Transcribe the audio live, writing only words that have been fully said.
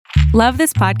Love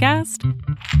this podcast?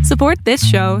 Support this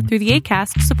show through the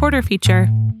Acast supporter feature.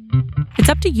 It's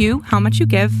up to you how much you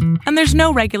give, and there's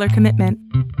no regular commitment.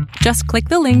 Just click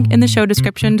the link in the show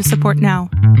description to support now.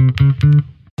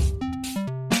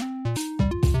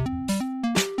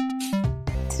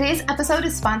 Today's episode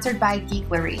is sponsored by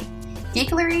Geeklery.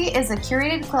 Geeklery is a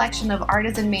curated collection of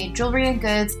artisan-made jewelry and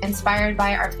goods inspired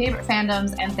by our favorite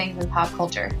fandoms and things in pop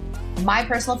culture. My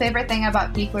personal favorite thing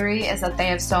about Geeklery is that they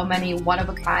have so many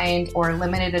one-of-a-kind or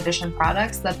limited edition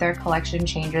products that their collection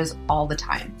changes all the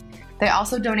time. They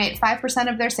also donate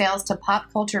 5% of their sales to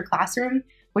Pop Culture Classroom,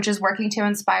 which is working to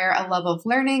inspire a love of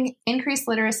learning, increase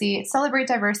literacy, celebrate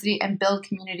diversity, and build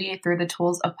community through the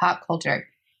tools of pop culture.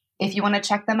 If you want to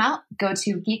check them out, go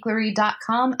to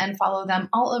geeklery.com and follow them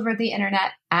all over the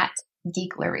internet at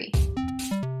Geeklery.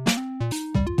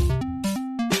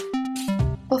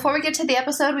 Before we get to the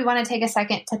episode, we want to take a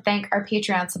second to thank our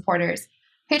Patreon supporters.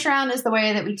 Patreon is the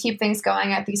way that we keep things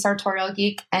going at the Sartorial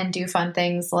Geek and do fun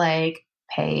things like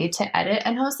pay to edit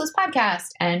and host this podcast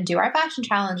and do our fashion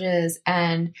challenges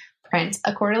and print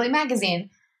a quarterly magazine.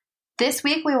 This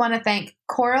week, we want to thank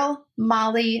Coral,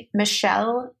 Molly,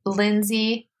 Michelle,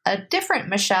 Lindsay, a different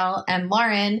Michelle, and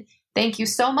Lauren. Thank you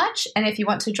so much. And if you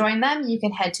want to join them, you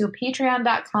can head to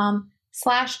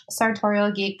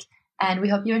patreon.com/sartorialgeek. And we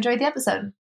hope you enjoyed the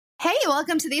episode. Hey,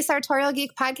 welcome to the Sartorial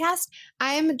Geek podcast.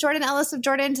 I'm Jordan Ellis of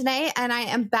Jordan Today, and I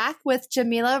am back with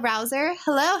Jamila Rouser.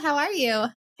 Hello, how are you?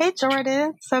 Hey,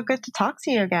 Jordan. So good to talk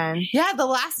to you again. Yeah, the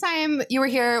last time you were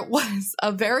here was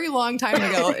a very long time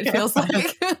ago, it feels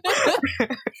like.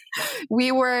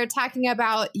 We were talking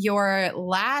about your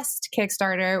last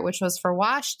Kickstarter, which was for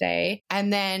Wash Day.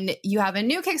 And then you have a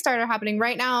new Kickstarter happening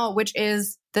right now, which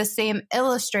is the same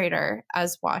illustrator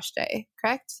as Wash Day,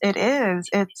 correct? It is.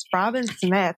 It's Robin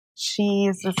Smith.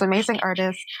 She's this amazing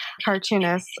artist,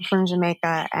 cartoonist from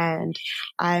Jamaica, and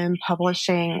I'm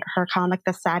publishing her comic,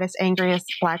 The Saddest, Angriest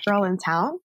Black Girl in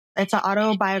Town. It's an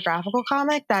autobiographical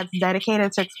comic that's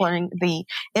dedicated to exploring the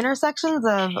intersections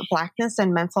of Blackness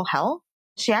and mental health.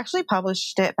 She actually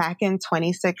published it back in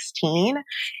 2016,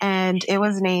 and it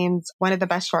was named one of the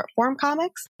best short form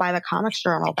comics by the Comics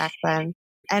Journal back then.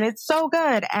 And it's so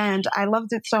good. And I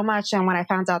loved it so much. And when I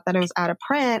found out that it was out of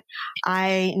print,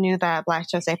 I knew that Black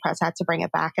Jose Press had to bring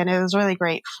it back. And it was really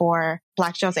great for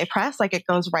Black Jose Press. Like, it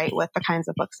goes right with the kinds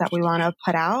of books that we want to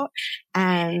put out.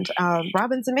 And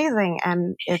Robin's amazing.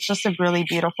 And it's just a really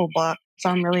beautiful book. So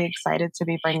I'm really excited to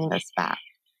be bringing this back.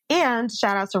 And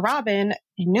shout out to Robin,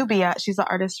 Nubia. She's the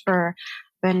artist for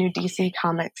the new DC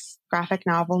Comics graphic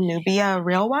novel, Nubia, a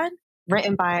Real One,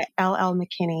 written by L.L.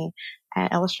 McKinney and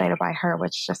illustrated by her,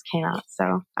 which just came out.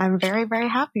 So I'm very, very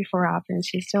happy for Robin.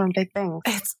 She's doing big things.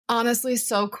 It's honestly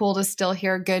so cool to still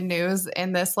hear good news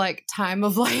in this time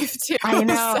of life too. I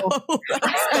know. So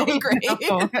that's so great.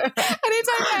 Anytime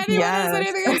anyone has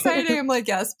anything exciting, I'm like,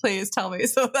 yes, please tell me.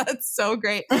 So that's so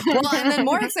great. Well, and then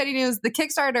more exciting news, the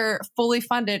Kickstarter fully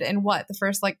funded in the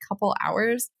first couple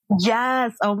hours?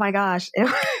 Yes. Oh my gosh. It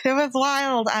was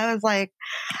wild. I was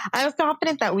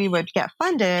confident that we would get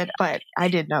funded, but I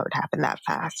didn't know it would happen that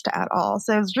fast at all.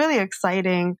 So it was really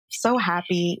exciting. So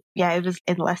happy. Yeah, it was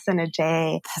in less than a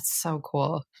day. That's so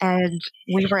cool. And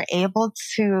we were able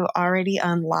to already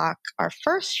unlock our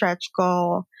first stretch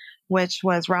goal, which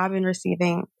was Robin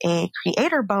receiving a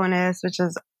creator bonus, which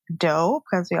is dope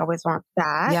because we always want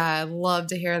that. Yeah, I love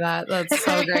to hear that. That's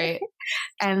so great.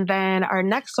 And then our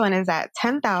next one is at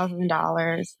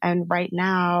 $10,000. And right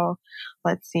now,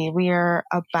 let's see, we are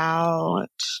about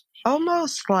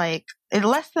almost less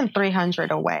than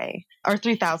 300 away, or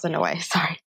 3,000 away,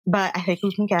 sorry. But I think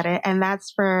we can get it. And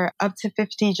that's for up to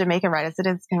 50 Jamaican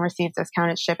residents can receive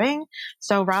discounted shipping.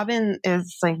 So Robin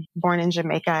is born in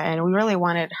Jamaica, and we really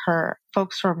wanted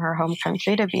folks from her home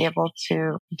country to be able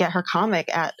to get her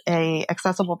comic at a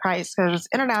accessible price, because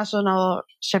international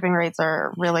shipping rates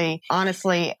are really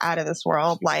honestly out of this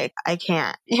world. I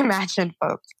can't imagine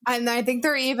folks. And I think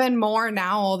they're even more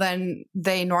now than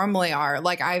they normally are.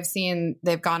 I've seen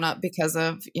they've gone up because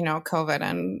of, COVID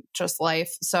and just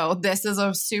life. So this is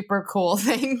a super cool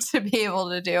thing to be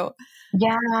able to do.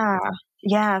 Yeah.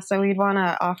 Yeah. So we'd want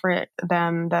to offer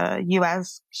them the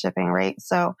U.S. shipping rate.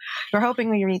 So we're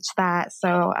hoping we reach that.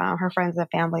 So her friends and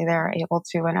family there are able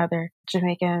to, and other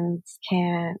Jamaicans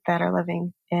that are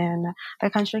living in the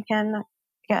country can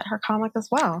get her comic as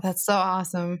well. That's so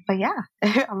awesome. But yeah,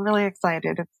 I'm really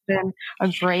excited. It's been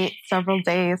a great several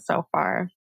days so far.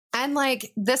 And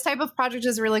like this type of project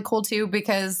is really cool too,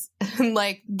 because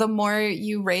like the more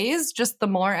you raise, just the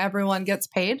more everyone gets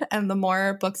paid and the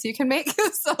more books you can make.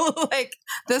 So like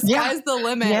the sky's the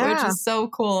limit, which is so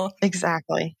cool.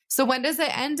 Exactly. So when does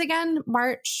it end again?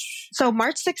 March? So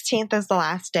March 16th is the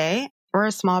last day. We're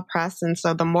a small press. And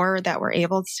so the more that we're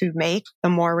able to make, the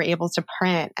more we're able to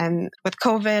print. And with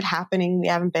COVID happening, we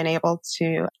haven't been able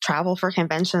to travel for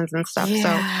conventions and stuff.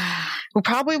 So we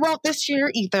probably won't this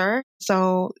year either.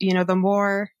 So, the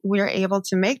more we're able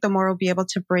to make, the more we'll be able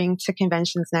to bring to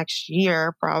conventions next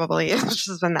year, probably, which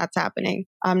is when that's happening.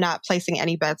 I'm not placing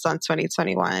any bets on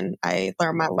 2021. I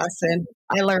learned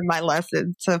my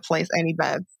lesson to place any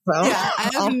bets. So yeah,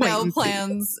 I have no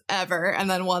plans ever. And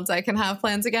then once I can have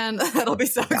plans again, that'll be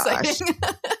so exciting.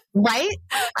 Right?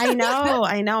 I know.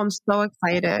 I'm so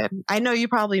excited. I know you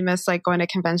probably miss like going to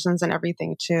conventions and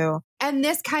everything too. And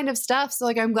this kind of stuff. So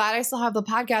like, I'm glad I still have the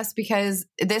podcast because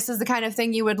this is the kind of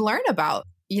thing you would learn about,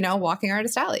 walking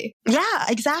Artist Alley. Yeah,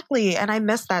 exactly. And I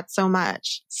miss that so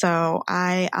much. So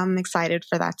I'm excited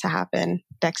for that to happen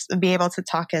next, be able to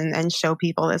talk and show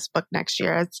people this book next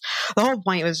year. The whole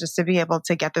point was just to be able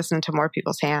to get this into more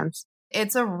people's hands.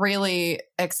 It's a really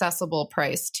accessible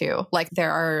price too. Like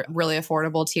there are really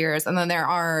affordable tiers and then there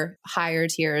are higher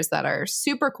tiers that are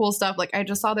super cool stuff. Like I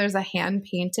just saw there's a hand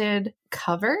painted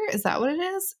cover. Is that what it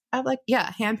is? I'm like, yeah,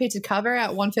 hand painted cover at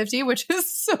 $150, which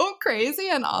is so crazy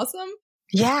and awesome.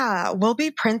 Yeah, we'll be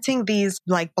printing these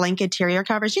like blank interior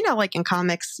covers. Like in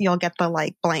comics, you'll get the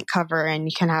like blank cover and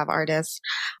you can have artists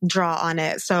draw on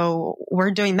it. So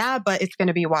we're doing that, but it's going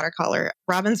to be watercolor.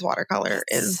 Robin's watercolor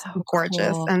is so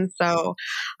gorgeous. Cool. And so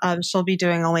she'll be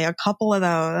doing only a couple of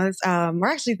those. We're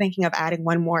actually thinking of adding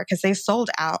one more because they sold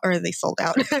out.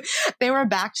 They were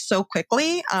backed so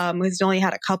quickly. We only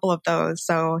had a couple of those.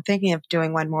 So thinking of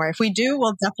doing one more. If we do,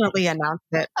 we'll definitely announce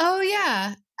it. Oh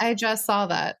yeah. I just saw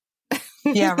that.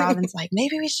 Yeah, Robin's like,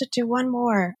 maybe we should do one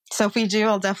more. So if we do,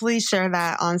 I'll definitely share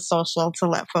that on social to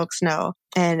let folks know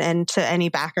and to any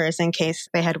backers in case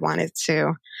they had wanted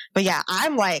to. But yeah,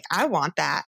 I'm like, I want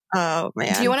that. Oh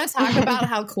man. Do you want to talk about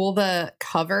how cool the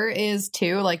cover is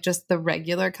too? Like just the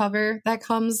regular cover that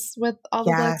comes with all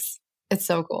the books? It's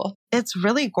so cool. It's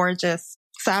really gorgeous.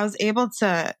 So I was able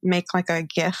to make like a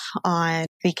GIF on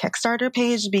the Kickstarter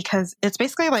page because it's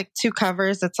basically like two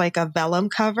covers. It's like a vellum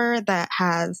cover that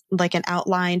has like an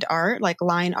outlined art, like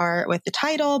line art with the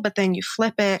title, but then you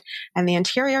flip it and the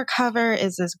interior cover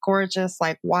is this gorgeous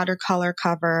like watercolor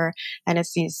cover. And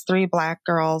it's these three Black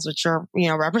girls, which are,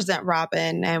 represent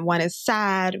Robin. And one is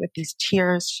sad with these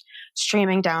tears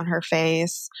streaming down her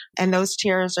face. And those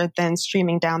tears are then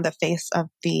streaming down the face of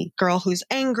the girl who's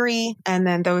angry. And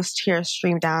then those tears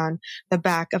stream down the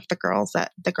back of the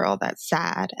girl that's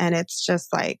sad. And it's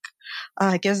just like,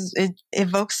 it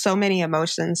evokes so many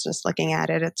emotions just looking at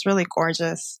it. It's really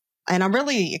gorgeous. And I'm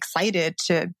really excited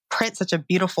to print such a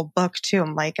beautiful book too.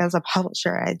 I'm like, as a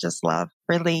publisher, I just love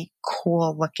really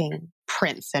cool looking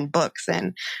prints and books.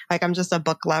 And like, I'm just a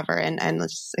book lover and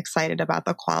just excited about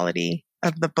the quality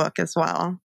of the book as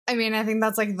well. I mean, I think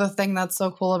that's like the thing that's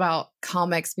so cool about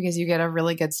comics because you get a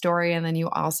really good story and then you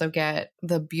also get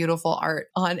the beautiful art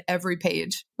on every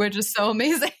page, which is so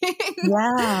amazing.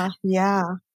 Yeah.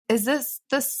 Is this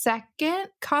the second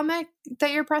comic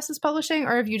that your press is publishing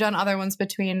or have you done other ones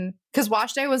between? Because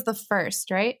Wash Day was the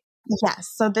first, right?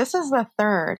 Yes. So this is the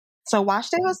third. So Wash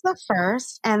Day was the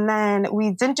first, and then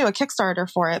we didn't do a Kickstarter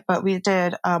for it, but we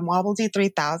did Wobble D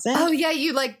 3000. Oh yeah,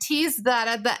 you like teased that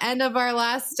at the end of our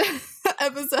last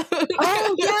episode.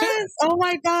 Oh yes! Oh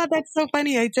my God, that's so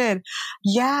funny. I did.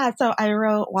 Yeah, so I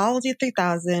wrote Wobble D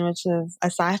 3000, which is a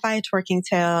sci-fi twerking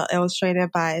tale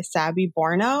illustrated by Sabby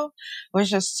Borno,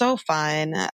 which is so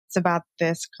fun. It's about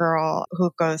this girl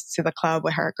who goes to the club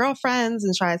with her girlfriends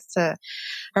and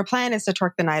her plan is to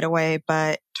twerk the night away,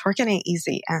 but twerking ain't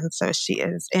easy. And so she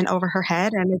is in over her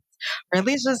head. And it's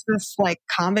really just this like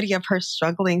comedy of her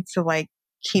struggling to like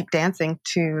keep dancing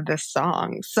to this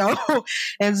song. So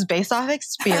it's based off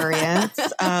experience.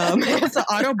 It's an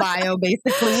autobio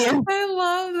basically. I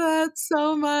love that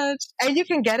so much. And you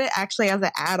can get it actually as an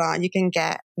add-on. You can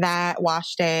get that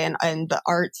Wash Day and the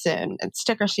arts and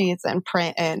sticker sheets and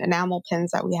print and enamel pins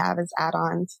that we have as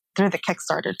add-ons through the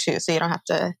Kickstarter too. So you don't have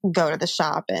to go to the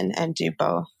shop and do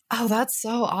both. Oh, that's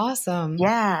so awesome.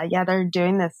 Yeah. They're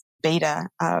doing this beta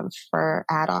for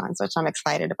add-ons, which I'm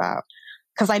excited about.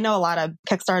 Because I know a lot of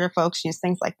Kickstarter folks use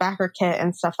things like BackerKit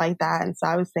and stuff like that. And so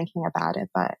I was thinking about it,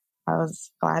 but I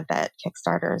was glad that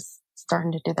Kickstarter's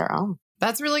starting to do their own.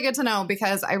 That's really good to know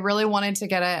because I really wanted to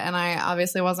get it and I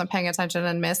obviously wasn't paying attention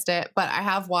and missed it, but I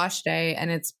have Wash Day and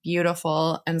it's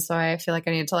beautiful. And so I feel like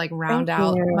I need to like round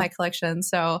out my collection.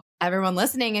 So everyone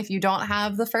listening, if you don't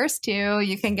have the first two,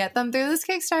 you can get them through this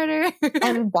Kickstarter.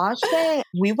 And Wash Day,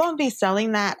 we won't be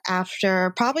selling that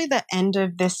after probably the end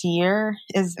of this year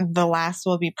is the last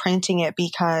we'll be printing it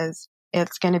because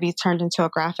it's going to be turned into a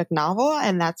graphic novel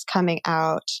and that's coming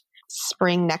out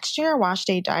spring next year. Wash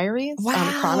Day Diaries.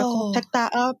 Wow. Chronicle picked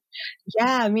that up.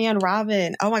 Yeah, me and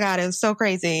Robin. Oh my God, it was so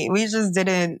crazy. We just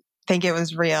didn't think it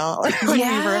was real when we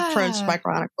were approached by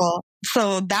Chronicle.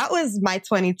 So that was my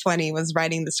 2020 was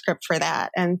writing the script for that.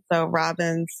 And so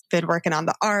Robin's been working on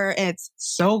the art. It's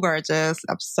so gorgeous.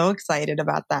 I'm so excited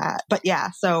about that. But yeah,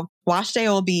 so Wash Day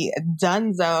will be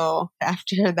donezo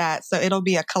after that. So it'll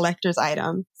be a collector's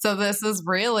item. So this is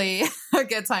really a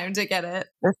good time to get it.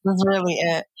 This is really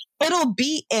it. It'll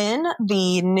be in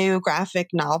the new graphic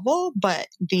novel, but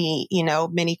the,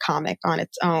 mini comic on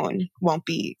its own won't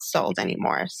be sold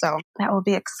anymore. So that will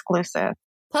be exclusive.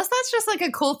 Plus, that's just like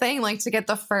a cool thing, like to get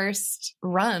the first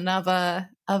run of a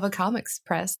comics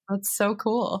press. That's so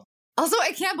cool. Also,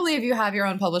 I can't believe you have your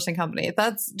own publishing company.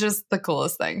 That's just the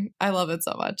coolest thing. I love it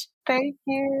so much. Thank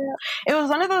you. It was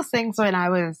one of those things when I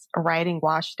was writing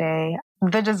Wash Day,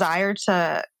 the desire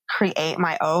to create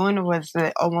my own was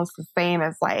almost the same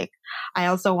as like, I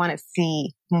also want to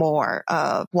see more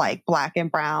of like Black and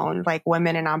brown, like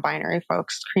women and non-binary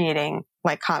folks creating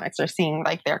like comics or seeing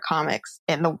like their comics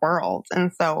in the world.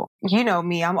 And so, you know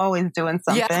me, I'm always doing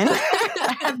something. Yeah.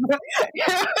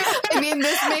 I mean,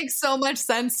 this makes so much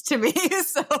sense to me.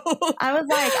 So I was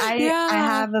like, I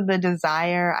have the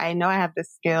desire. I know I have the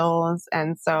skills.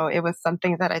 And so it was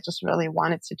something that I just really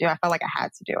wanted to do. I felt like I had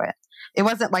to do it. It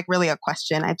wasn't like really a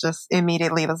question. I just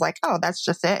immediately was like, oh, that's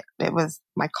just it. It was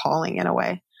my calling in a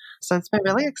way. So it's been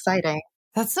really exciting.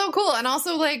 That's so cool. And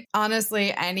also like,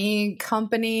 honestly, any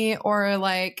company or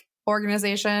like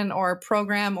organization or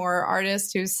program or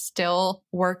artist who's still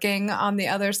working on the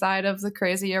other side of the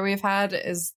crazy year we've had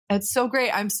it's so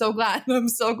great. I'm so glad. I'm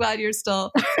so glad you're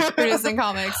still producing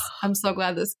comics. I'm so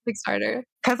glad this Kickstarter.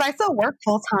 Because I still work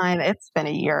full time. It's been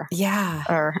a year. Yeah.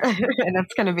 And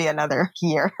it's going to be another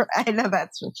year. I know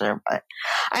that's for sure. But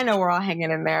I know we're all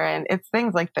hanging in there. And it's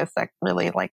things like this that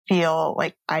really like feel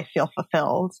like I feel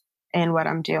fulfilled in what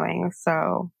I'm doing.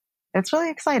 So it's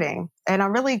really exciting. And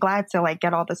I'm really glad to like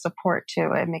get all the support too.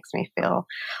 It makes me feel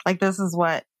like this is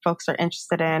what folks are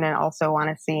interested in and also want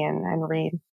to see and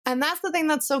read. And that's the thing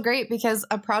that's so great because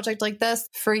a project like this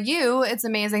for you, it's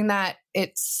amazing that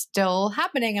it's still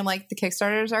happening and like the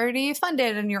Kickstarter is already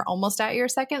funded and you're almost at your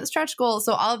second stretch goal.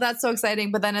 So all of that's so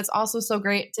exciting. But then it's also so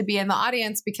great to be in the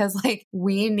audience because like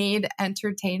we need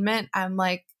entertainment and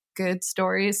like good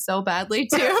stories so badly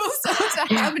too. So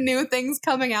to have new things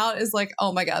coming out is like,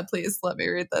 oh my God, please let me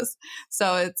read this.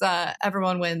 So it's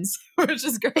everyone wins, which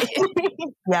is great.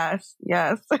 Yes.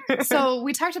 So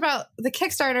we talked about the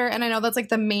Kickstarter and I know that's like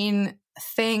the main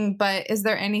thing, but is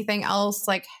there anything else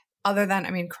like other than,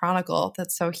 I mean, Chronicle,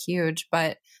 that's so huge,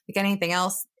 but like anything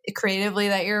else creatively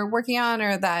that you're working on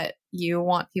or that you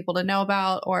want people to know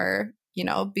about or,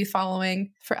 be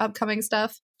following for upcoming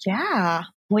stuff? Yeah.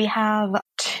 We have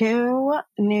 2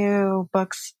 new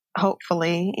books,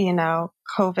 hopefully,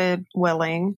 COVID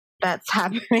willing, that's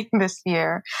happening this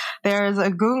year. There's a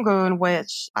Goon,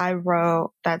 which I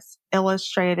wrote that's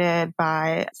illustrated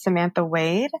by Samantha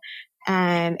Wade,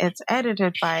 and it's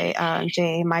edited by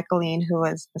J. Michaeline, who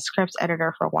is the scripts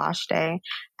editor for Wash Day.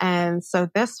 And so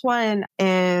this one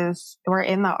we're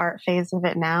in the art phase of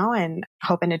it now and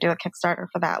hoping to do a Kickstarter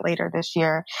for that later this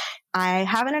year. I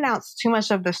haven't announced too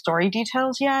much of the story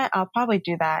details yet. I'll probably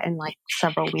do that in like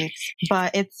several weeks,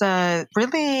 but it's a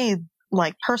really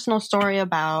like personal story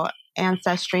about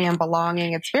ancestry and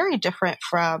belonging. It's very different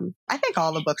from, I think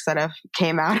all the books that have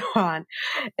came out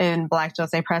in Black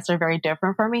Jose Press are very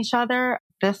different from each other.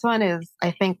 This one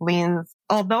leans,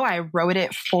 although I wrote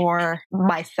it for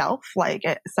myself, like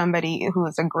somebody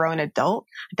who's a grown adult,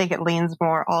 I think it leans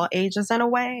more all ages in a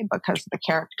way because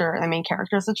the main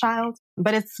character is a child,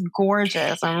 but it's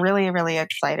gorgeous. I'm really, really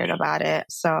excited about it.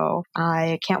 So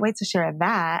I can't wait to share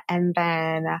that. And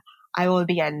then I will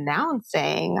be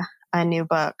announcing a new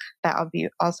book that I'll be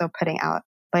also putting out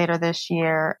later this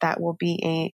year that will be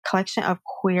a collection of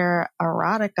queer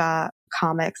erotica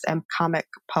comics and comic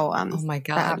poems. Oh my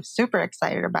God. That I'm super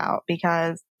excited about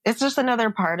because it's just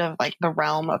another part of like the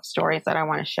realm of stories that I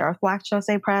want to share with Black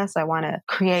Jose Press. I want to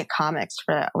create comics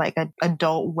for like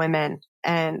adult women.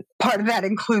 And part of that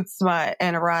includes smut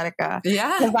and erotica.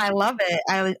 Yeah. Because I love it.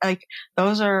 I like,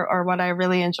 those are what I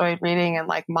really enjoyed reading, and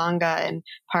like manga and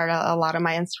part of a lot of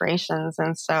my inspirations.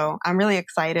 And so I'm really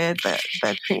excited that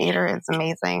the creator is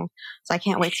amazing. So I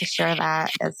can't wait to share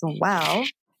that as well.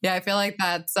 Yeah, I feel like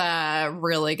that's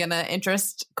really going to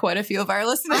interest quite a few of our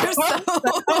listeners.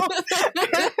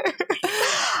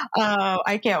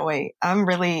 I can't wait. I'm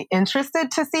really interested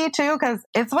to see too, because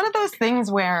it's one of those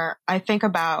things where I think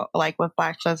about, like with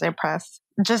Black Jose Press,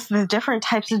 just the different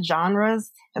types of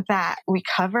genres that we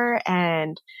cover.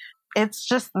 And it's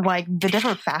just like the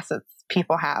different facets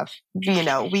people have. You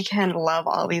know, we can love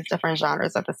all these different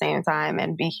genres at the same time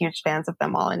and be huge fans of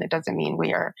them all. And it doesn't mean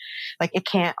we are like, it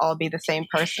can't all be the same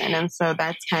person. And so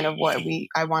that's kind of what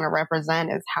I want to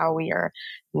represent, is how we are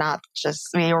not just,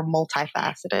 we are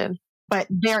multifaceted, but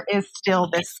there is still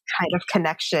this kind of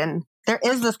connection. There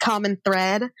is this common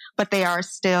thread, but they are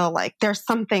still like, there's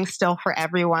something still for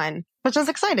everyone, which is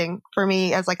exciting for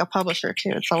me as like a publisher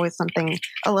too. It's always something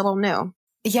a little new.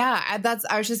 Yeah, I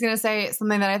was just going to say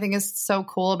something that I think is so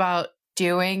cool about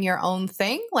doing your own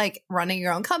thing, like running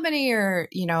your own company or,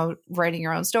 you know, writing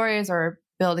your own stories or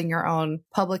building your own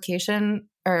publication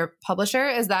or publisher,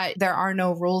 is that there are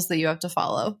no rules that you have to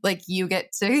follow. Like you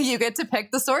get to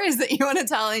pick the stories that you want to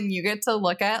tell, and you get to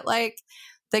look at like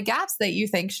the gaps that you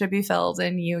think should be filled,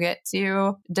 and you get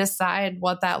to decide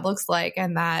what that looks like.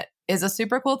 And that is a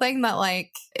super cool thing that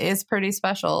like is pretty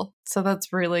special. So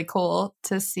that's really cool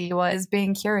to see what is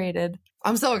being curated.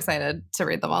 I'm so excited to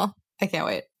read them all. I can't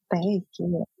wait. Thank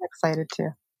you. I'm excited too.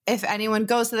 If anyone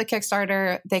goes to the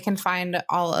Kickstarter, they can find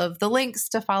all of the links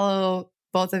to follow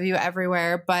both of you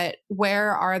everywhere. But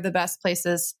where are the best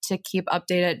places to keep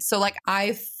updated? So like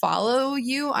I follow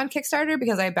you on Kickstarter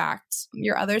because I backed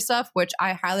your other stuff, which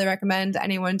I highly recommend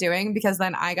anyone doing, because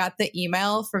then I got the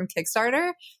email from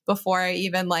Kickstarter before I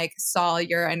even like saw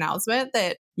your announcement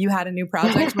that you had a new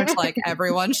project, which like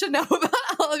everyone should know about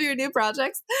all of your new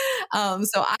projects.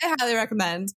 So I highly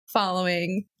recommend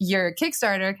following your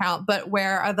Kickstarter account. But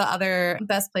where are the other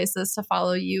best places to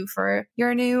follow you for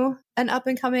your new and up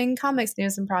and coming comics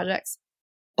news and projects?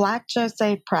 Black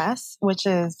Jose Press, which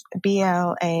is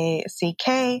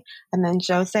BLACK, and then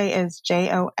Jose is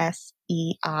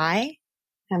JOSEI,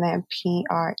 and then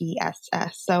PRESS.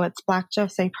 So it's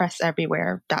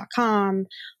blackjosepresseverywhere.com,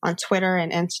 on Twitter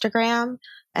and Instagram.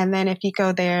 And then if you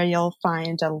go there, you'll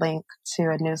find a link to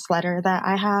a newsletter that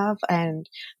I have. And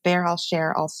there I'll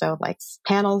share also like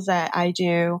panels that I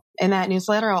do. In that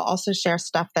newsletter, I'll also share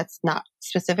stuff that's not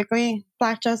specifically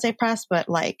Black Jose Press, but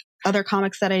like other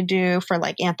comics that I do for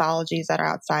like anthologies that are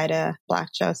outside of Black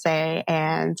Jose,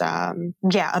 and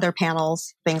other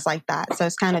panels, things like that. So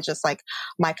it's kind of just like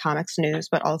my comics news,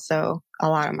 but also a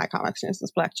lot of my comics news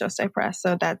is Black Jose Press.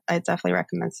 So that I definitely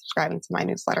recommend subscribing to my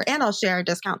newsletter. And I'll share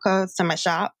discount codes to my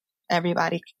shop.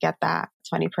 Everybody could get that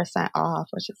 20% off,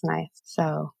 which is nice.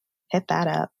 So hit that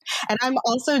up. And I'm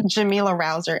also Jamila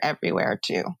Rouser everywhere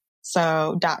too.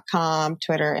 So .com,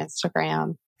 Twitter,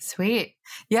 Instagram. Sweet.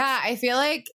 Yeah, I feel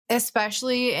like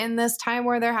especially in this time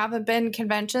where there haven't been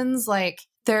conventions, like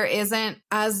there isn't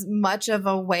as much of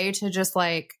a way to just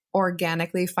like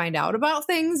organically find out about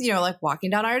things, you know, like walking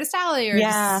down Artist Alley or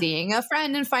just seeing a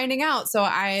friend and finding out. So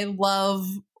I love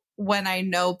when I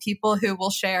know people who will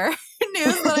share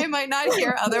news that I might not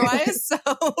hear otherwise. So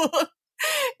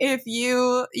if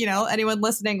anyone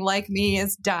listening like me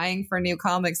is dying for new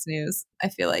comics news, I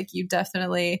feel like you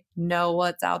definitely know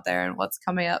what's out there and what's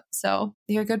coming up. So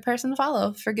you're a good person to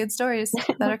follow for good stories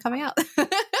that are coming out.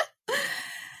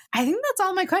 I think that's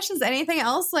all my questions. Anything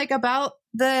else like about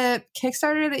the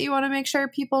Kickstarter that you want to make sure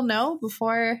people know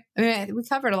before? I mean, we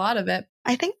covered a lot of it.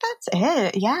 I think that's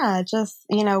it. Yeah. Just,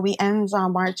 we end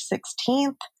on March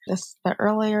 16th. Just the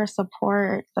earlier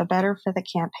support, the better for the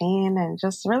campaign, and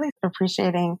just really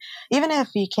appreciating, even if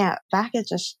you can't back it,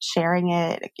 just sharing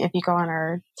it. If you go on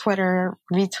our Twitter,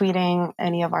 retweeting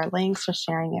any of our links or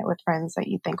sharing it with friends that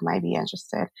you think might be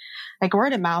interested. Like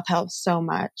word of mouth helps so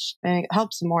much, and it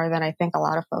helps more than I think a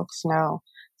lot of folks know.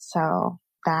 So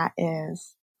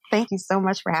thank you so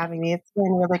much for having me. It's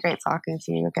been really great talking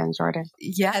to you again, Jordan.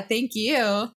 Yeah, thank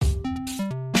you.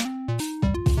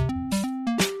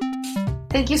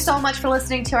 Thank you so much for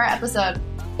listening to our episode.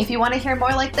 If you want to hear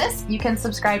more like this, you can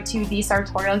subscribe to the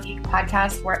Sartorial Geek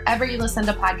podcast wherever you listen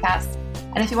to podcasts.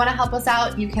 And if you want to help us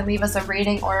out, you can leave us a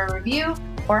rating or a review,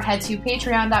 or head to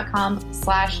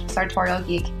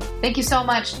patreon.com/sartorialgeek. Thank you so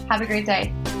much. Have a great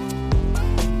day.